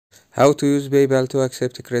How to use PayPal to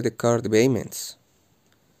accept credit card payments.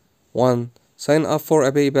 1. Sign up for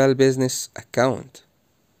a PayPal business account.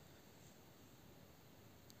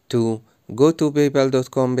 2. Go to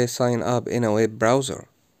paypal.com to sign up in a web browser.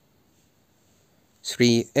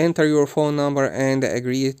 3. Enter your phone number and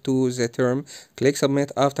agree to the term. Click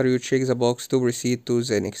submit after you check the box to proceed to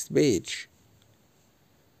the next page.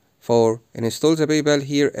 4. Install the PayPal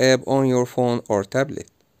Here app on your phone or tablet.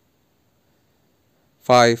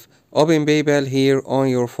 5. Open PayPal Here on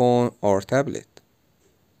your phone or tablet.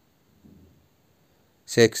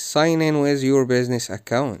 6. Sign in with your business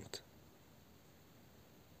account.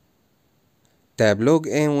 Tap Log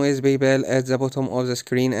in with PayPal at the bottom of the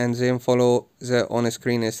screen and then follow the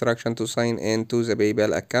on-screen instruction to sign in to the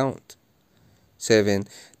PayPal account. 7.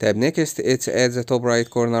 Tap Next, it's at the top right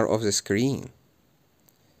corner of the screen.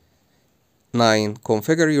 9.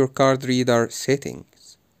 Configure your card reader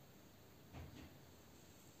settings.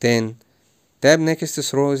 10. Tap Next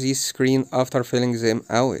through this screen after filling them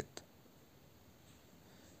out.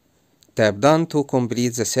 Tap Done to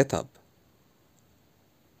complete the setup.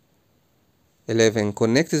 11.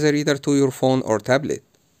 Connect the reader to your phone or tablet.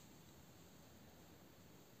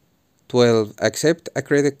 12. Accept a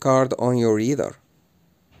credit card on your reader.